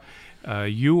example.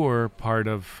 You were part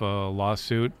of a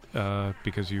lawsuit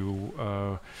because you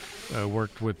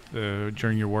worked with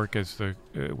during your work as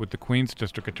with the Queens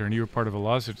District Attorney. You were part of a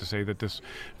lawsuit to say that this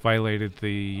violated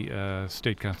the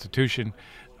state constitution.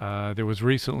 There was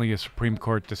recently a Supreme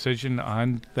Court decision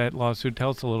on that lawsuit. Tell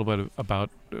us a little bit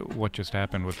about what just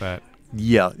happened with that.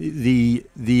 Yeah,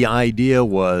 the idea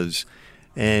was,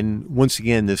 and once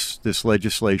again, this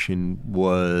legislation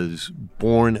was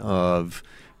born of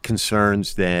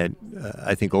concerns that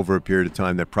I think over a period of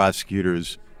time that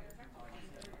prosecutors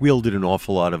wielded an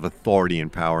awful lot of authority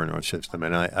and power in our system,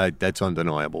 and I that's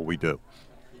undeniable. We do.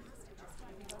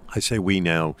 I say we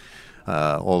now,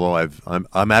 although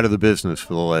I'm out of the business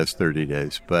for the last 30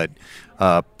 days, but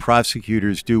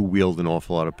prosecutors do wield an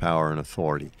awful lot of power and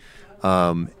authority.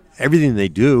 Everything they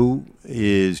do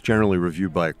is generally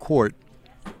reviewed by a court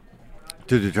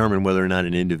to determine whether or not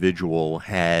an individual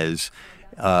has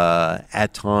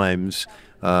at times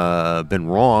been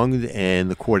wronged,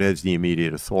 and the court has the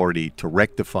immediate authority to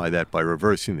rectify that by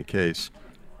reversing the case,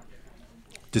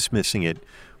 dismissing it.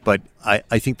 But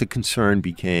I think the concern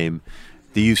became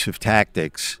the use of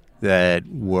tactics that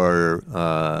were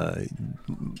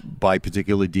by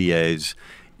particular DAs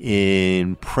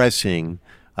in pressing,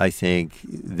 I think,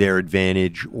 their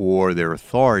advantage or their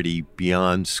authority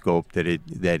beyond scope that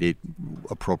it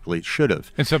appropriately should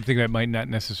have. And something that might not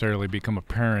necessarily become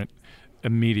apparent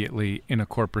immediately in a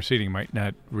court proceeding, might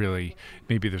not really,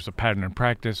 maybe there's a pattern in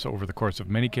practice over the course of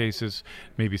many cases,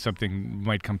 maybe something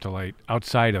might come to light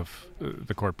outside of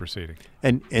the court proceeding.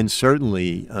 And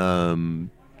certainly, I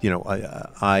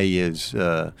as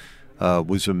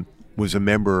was a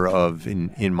member of,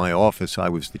 in my office, I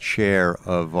was the chair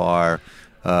of our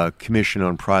Commission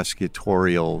on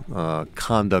Prosecutorial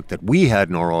Conduct that we had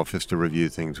in our office to review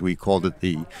things. We called it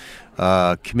the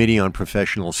Committee on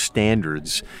Professional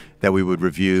Standards, that we would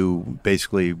review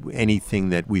basically anything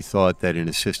that we thought that an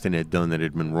assistant had done that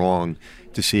had been wrong,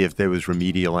 to see if there was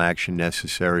remedial action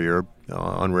necessary or,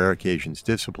 on rare occasions,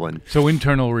 discipline. So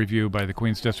internal review by the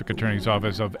Queens District Attorney's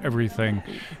Office of everything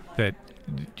that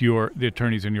the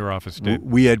attorneys in your office did.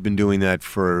 We had been doing that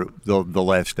for the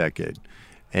last decade.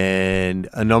 And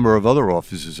a number of other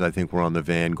offices, I think, were on the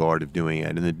vanguard of doing it.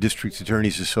 And the District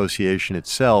Attorneys Association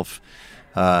itself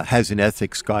has an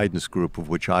ethics guidance group of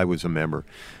which I was a member.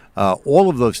 All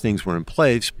of those things were in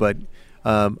place, but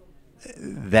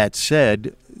that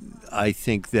said, I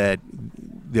think that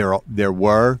there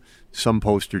were some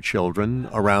poster children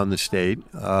around the state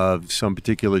of some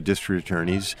particular district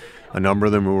attorneys, a number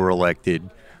of them who were elected,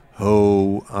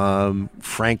 who,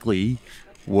 frankly,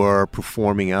 were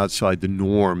performing outside the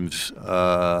norms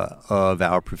of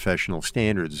our professional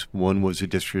standards. One was a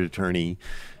district attorney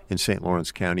in St.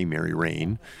 Lawrence County, Mary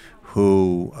Rain,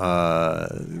 who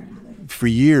for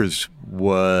years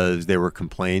there were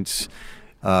complaints.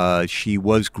 She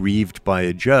was grieved by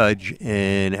a judge,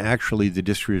 and actually the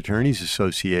District Attorneys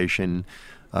Association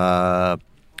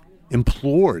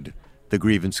implored the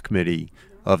grievance committee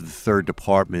of the third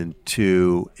department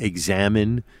to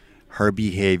examine her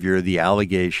behavior, the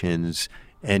allegations,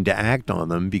 and to act on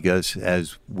them, because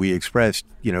as we expressed,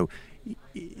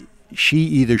 she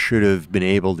either should have been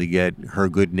able to get her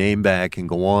good name back and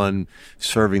go on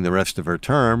serving the rest of her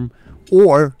term,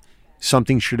 or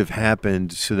something should have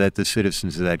happened so that the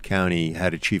citizens of that county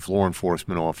had a chief law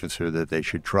enforcement officer that they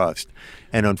should trust.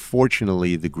 And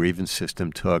unfortunately, the grievance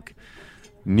system took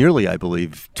nearly, I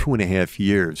believe, 2.5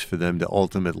 years for them to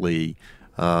ultimately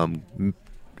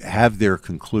have their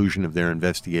conclusion of their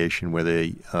investigation, where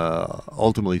they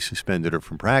ultimately suspended her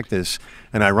from practice.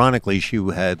 And ironically, she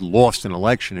had lost an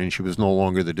election, and she was no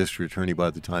longer the district attorney by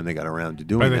the time they got around to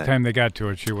doing that. By the time they got to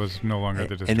it, she was no longer the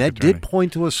district attorney. And that did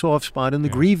point to a soft spot in the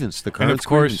grievance, the current and of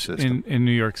course, grievance system. in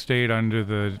New York State, under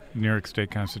the New York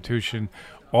State Constitution,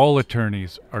 all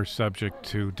attorneys are subject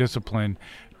to discipline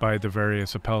by the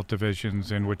various appellate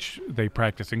divisions in which they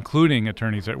practice, including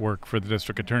attorneys that work for the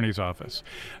district attorney's office.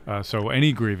 So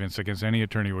any grievance against any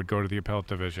attorney would go to the appellate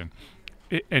division.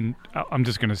 And I'm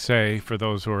just going to say, for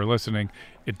those who are listening,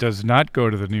 it does not go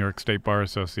to the New York State Bar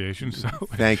Association. So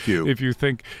thank you. If you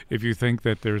think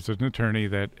that there's an attorney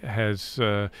that has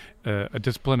a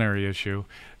disciplinary issue,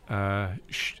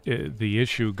 the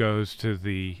issue goes to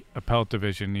the appellate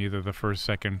division, either the first,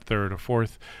 second, third, or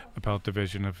fourth appellate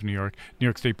division of New York. New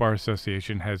York State Bar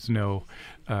Association has no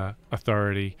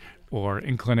authority or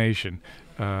inclination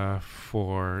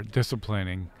for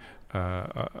disciplining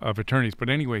of attorneys. But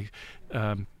anyway,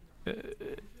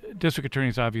 district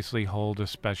attorneys obviously hold a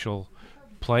special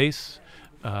place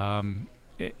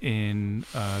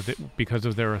because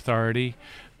of their authority.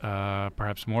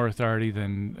 Perhaps more authority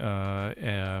than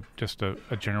just a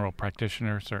general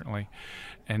practitioner, certainly.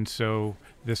 And so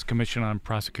this Commission on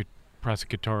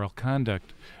Prosecutorial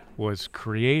Conduct was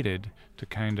created to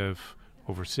kind of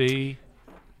oversee,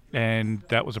 and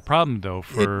that was a problem, though,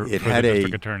 for the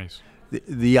district attorneys.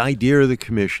 The idea of the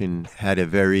commission had a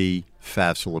very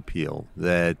facile appeal,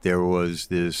 that there was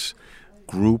this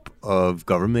group of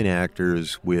government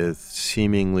actors with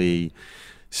seemingly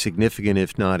significant,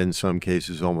 if not in some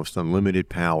cases almost unlimited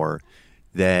power,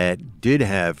 that did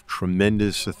have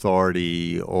tremendous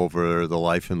authority over the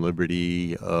life and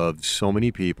liberty of so many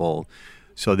people.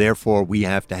 So therefore, we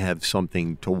have to have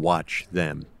something to watch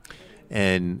them.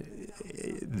 And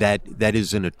that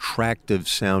is an attractive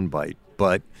soundbite.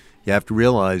 But you have to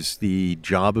realize the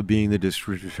job of being the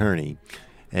district attorney,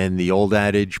 and the old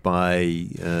adage by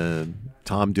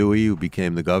Tom Dewey, who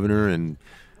became the governor and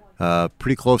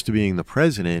pretty close to being the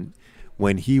president,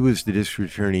 when he was the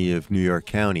district attorney of New York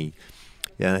County,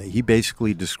 he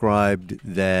basically described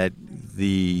that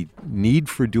the need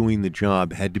for doing the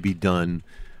job had to be done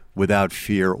without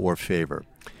fear or favor.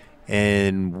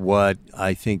 And what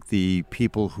I think the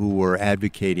people who were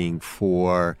advocating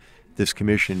for this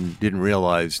commission didn't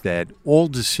realize, that all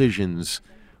decisions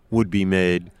would be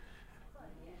made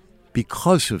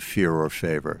because of fear or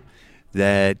favor,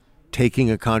 that taking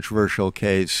a controversial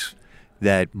case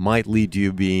that might lead to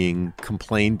you being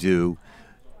complained to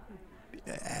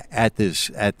at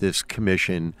this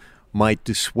commission might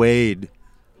dissuade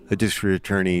a district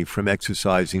attorney from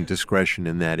exercising discretion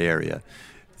in that area.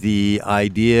 The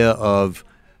idea of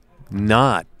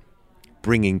not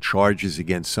bringing charges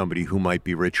against somebody who might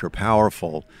be rich or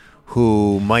powerful,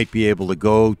 who might be able to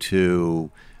go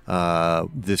to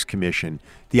this commission,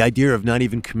 the idea of not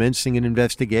even commencing an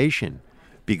investigation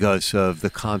because of the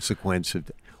consequence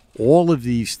of all of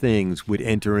these things would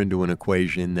enter into an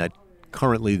equation that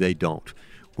currently they don't.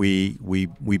 We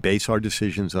base our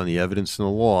decisions on the evidence and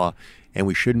the law, and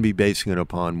we shouldn't be basing it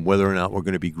upon whether or not we're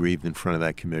going to be grieved in front of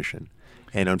that commission.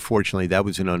 And unfortunately, that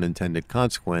was an unintended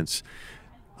consequence.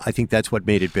 I think that's what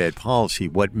made it bad policy.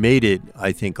 What made it,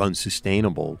 I think,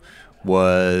 unsustainable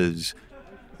was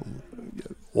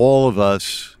all of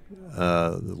us,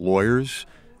 lawyers,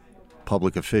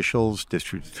 public officials,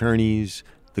 district attorneys,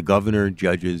 the governor,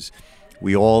 judges,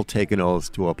 we all take an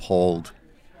oath to uphold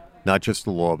not just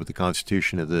the law, but the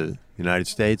Constitution of the United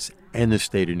States and the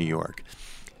state of New York.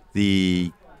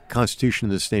 The Constitution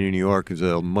of the state of New York is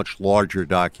a much larger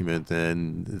document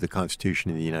than the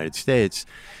Constitution of the United States.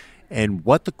 And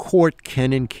what the court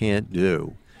can and can't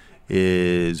do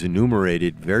is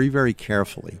enumerated very, very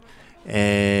carefully.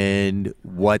 And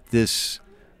what this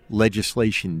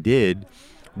legislation did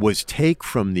was take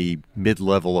from the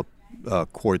mid-level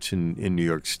courts in New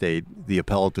York State, the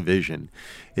appellate division,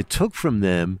 it took from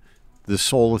them the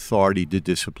sole authority to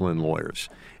discipline lawyers.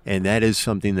 And that is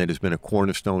something that has been a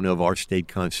cornerstone of our state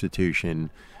constitution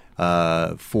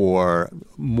for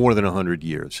more than 100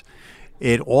 years.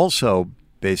 It also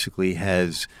basically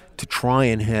has to try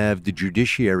and have the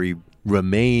judiciary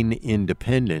remain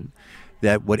independent,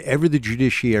 that whatever the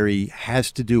judiciary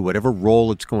has to do, whatever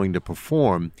role it's going to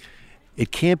perform,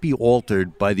 it can't be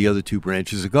altered by the other two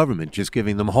branches of government, just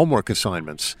giving them homework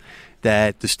assignments.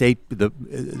 That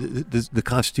the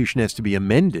Constitution has to be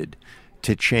amended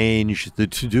to change the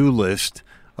to-do list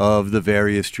of the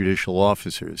various judicial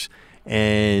officers.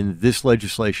 And this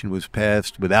legislation was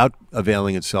passed without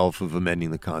availing itself of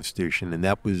amending the Constitution. And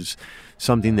that was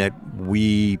something that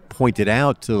we pointed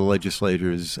out to the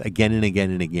legislators again and again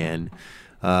and again.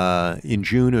 In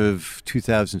June of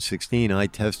 2016, I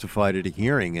testified at a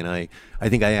hearing, and I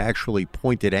think I actually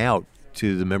pointed out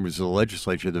to the members of the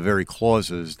legislature the very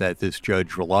clauses that this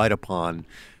judge relied upon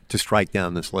to strike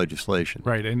down this legislation.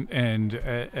 Right, and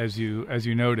as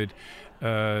you noted,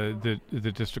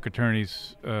 the District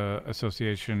Attorneys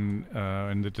Association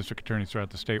and the district attorneys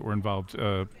throughout the state were involved,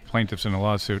 plaintiffs in a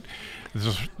lawsuit.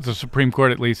 The Supreme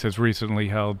Court, at least, has recently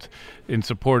held in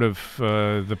support of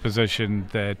the position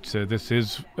that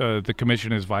the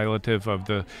commission is violative of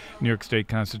the New York State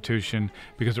Constitution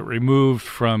because it removed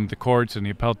from the courts and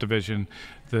the appellate division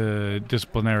the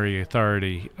disciplinary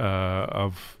authority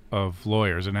of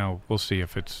lawyers, and now we'll see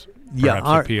if it's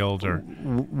perhaps appealed or.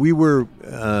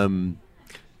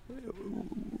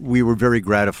 We were very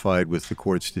gratified with the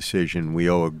court's decision. We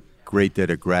owe a great debt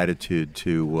of gratitude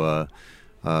to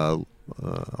our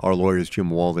lawyers, Jim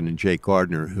Walden and Jake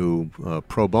Gardner, who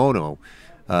pro bono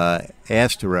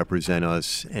asked to represent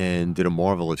us and did a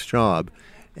marvelous job.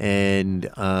 And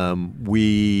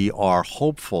we are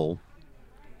hopeful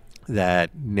that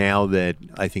now that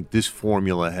I think this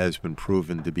formula has been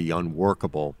proven to be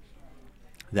unworkable,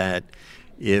 that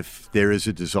if there is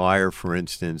a desire, for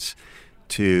instance,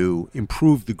 to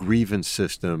improve the grievance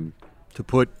system, to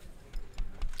put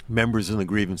members in the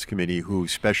grievance committee who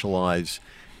specialize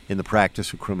in the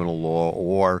practice of criminal law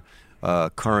or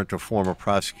current or former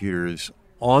prosecutors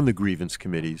on the grievance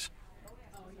committees,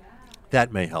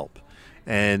 that may help.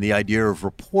 And the idea of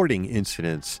reporting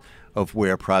incidents of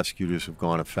where prosecutors have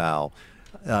gone afoul.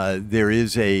 There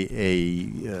is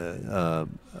a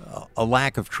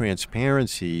lack of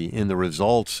transparency in the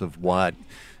results of what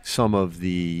some of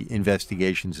the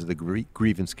investigations of the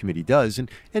grievance committee does, and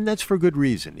that's for good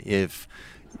reason. If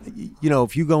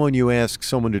you go and you ask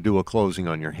someone to do a closing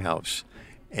on your house,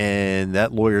 and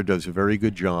that lawyer does a very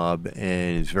good job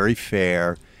and is very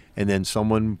fair, and then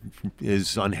someone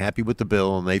is unhappy with the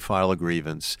bill and they file a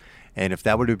grievance, and if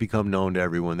that were to become known to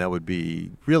everyone, that would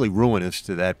be really ruinous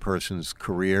to that person's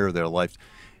career, their life.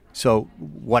 So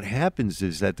what happens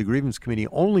is that the grievance committee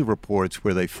only reports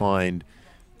where they find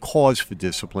cause for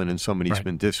discipline and somebody's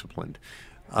been disciplined.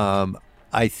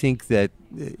 I think that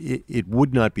it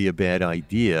would not be a bad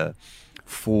idea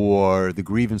for the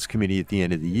grievance committee at the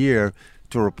end of the year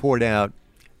to report out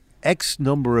X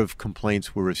number of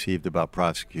complaints were received about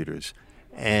prosecutors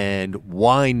and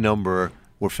Y number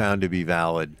were found to be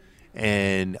valid.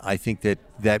 And I think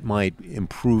that might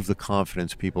improve the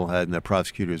confidence people had in that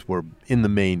prosecutors were, in the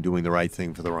main, doing the right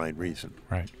thing for the right reason.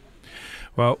 Right.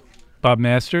 Well, Bob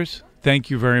Masters, thank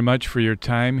you very much for your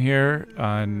time here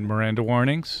on Miranda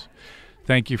Warnings.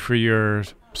 Thank you for your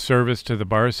service to the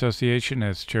Bar Association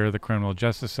as chair of the Criminal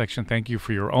Justice Section. Thank you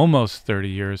for your almost 30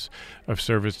 years of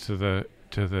service to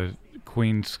the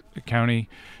Queens County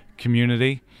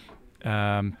community.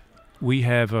 We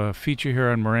have a feature here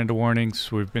on Miranda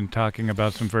Warnings. We've been talking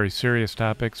about some very serious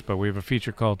topics, but we have a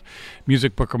feature called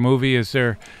Music, Book, or Movie. Is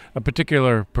there a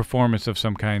particular performance of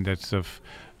some kind that's of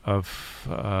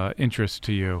interest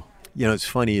to you? It's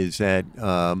funny is that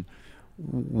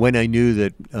when I knew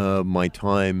that my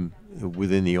time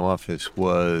within the office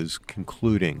was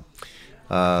concluding,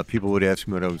 people would ask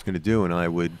me what I was going to do, and I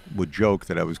would joke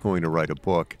that I was going to write a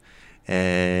book.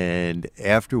 And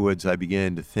afterwards, I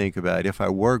began to think about if I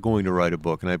were going to write a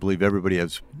book, and I believe everybody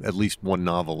has at least one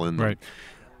novel in them,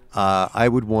 I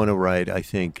would want to write, I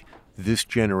think, this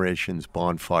generation's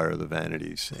Bonfire of the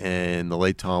Vanities. And the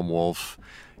late Tom Wolfe,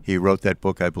 he wrote that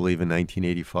book, I believe, in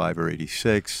 1985 or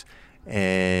 86.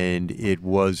 And it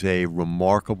was a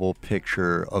remarkable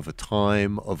picture of a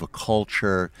time, of a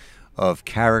culture, of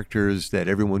characters that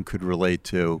everyone could relate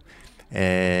to.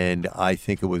 And I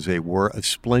think it was a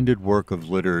splendid work of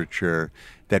literature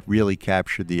that really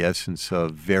captured the essence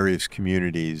of various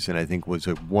communities, and I think was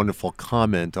a wonderful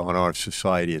comment on our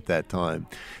society at that time.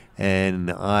 And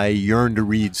I yearn to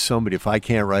read somebody. If I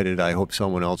can't write it, I hope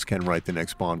someone else can write the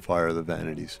next Bonfire of the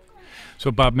Vanities.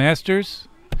 So Bob Masters,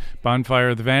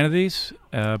 Bonfire of the Vanities.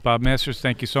 Bob Masters,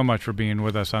 thank you so much for being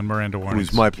with us on Miranda Warnings.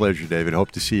 It was my pleasure, David.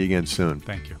 Hope to see you again soon.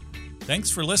 Thank you.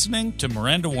 Thanks for listening to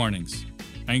Miranda Warnings.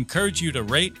 I encourage you to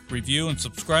rate, review, and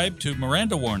subscribe to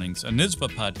Miranda Warnings, a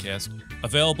NYSSBA podcast,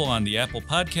 available on the Apple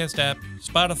Podcast app,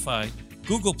 Spotify,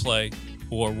 Google Play,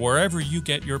 or wherever you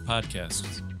get your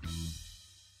podcasts.